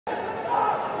Nguyen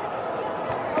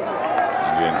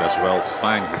does well to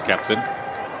find his captain.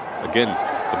 Again,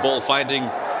 the ball finding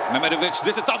Mehmedovic.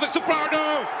 This is Taufik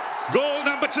Suparno! Goal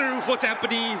number 2 for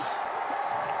Tampines.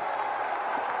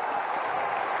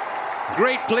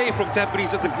 Great play from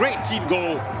Tampines. It's a great team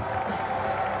goal.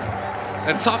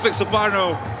 And Taufik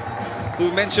Suparno, who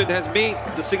we mentioned, has made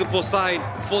the Singapore side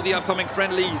for the upcoming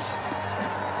friendlies,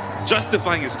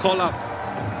 justifying his call-up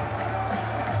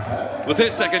with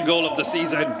his second goal of the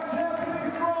season.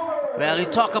 Well, you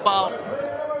talk about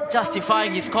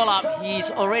justifying his call-up. He's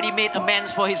already made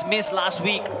amends for his miss last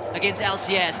week against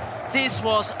LCS. This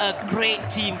was a great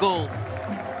team goal.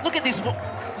 Look at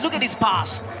this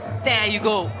pass. There you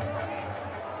go.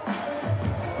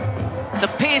 The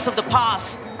pace of the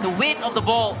pass, the weight of the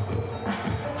ball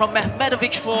from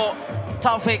Mehmedovic for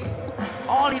Taufik.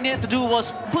 All he needed to do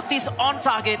was put this on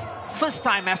target. First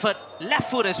time effort,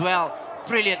 left foot as well.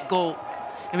 Brilliant goal.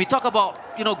 And we talk about,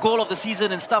 goal of the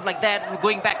season and stuff like that,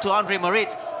 going back to Andre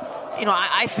Marit.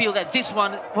 I feel that this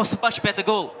one was a much better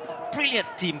goal. Brilliant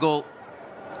team goal.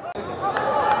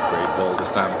 Great ball this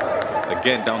time.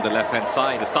 Again down the left-hand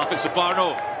side. It's Taufik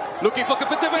Suparno looking for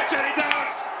Kapitovic, and he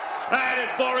does! And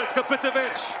it's Boris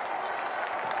Kapitovic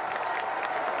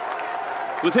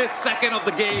with his second of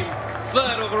the game,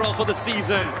 third overall for the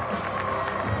season.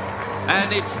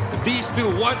 And it's these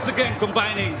two once again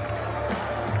combining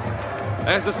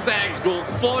as the Stags go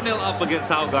 4-0 up against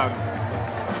Hougang.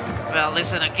 Well,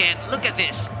 listen again, look at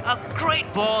this. A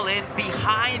great ball in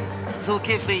behind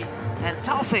Zulkifli and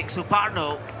Taufik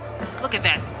Suparno. Look at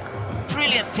that.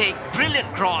 Brilliant take,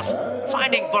 brilliant cross,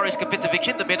 finding Boris Kapitovic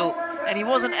in the middle, and he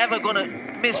wasn't ever going to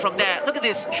miss from there. Look at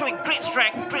this, showing great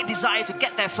strength, great desire to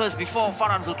get there first before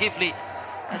Farhan Zulkifli.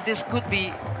 And this could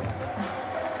be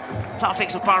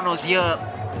Taufik Suparno's year.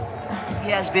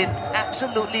 He has been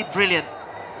absolutely brilliant.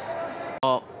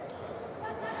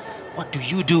 What do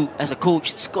you do as a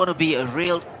coach? It's going to be a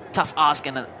real tough ask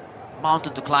and a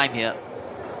mountain to climb here.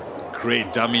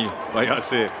 Great dummy by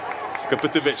Yasir.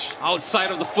 Kapitovic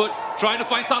outside of the foot, trying to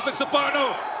find Taufik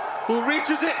Suparno, who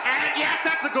reaches it, and yes,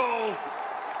 that's a goal!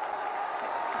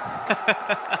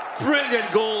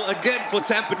 Brilliant goal again for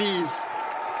Tampines.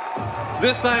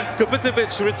 This time,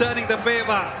 Kapitovic returning the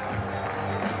favour.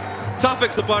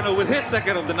 Taufik Suparno with his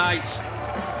second of the night,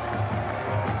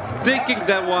 taking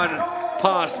that one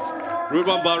past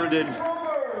Ridwan Baharudin,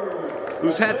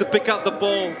 who's had to pick up the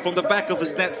ball from the back of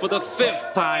his net for the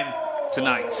 5th time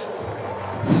tonight.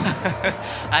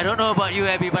 I don't know about you,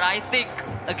 Abby, but I think,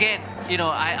 again,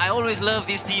 I always love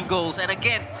these team goals. And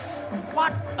again,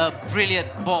 what a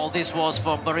brilliant ball this was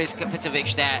from Boris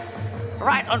Kapitovic there.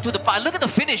 Right onto the pile. Look at the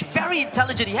finish. Very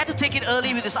intelligent. He had to take it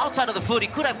early with his outside of the foot. He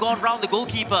could have gone round the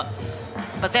goalkeeper,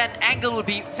 but then angle would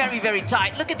be very, very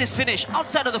tight. Look at this finish.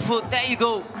 Outside of the foot. There you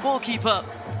go. Goalkeeper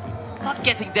not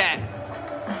getting there.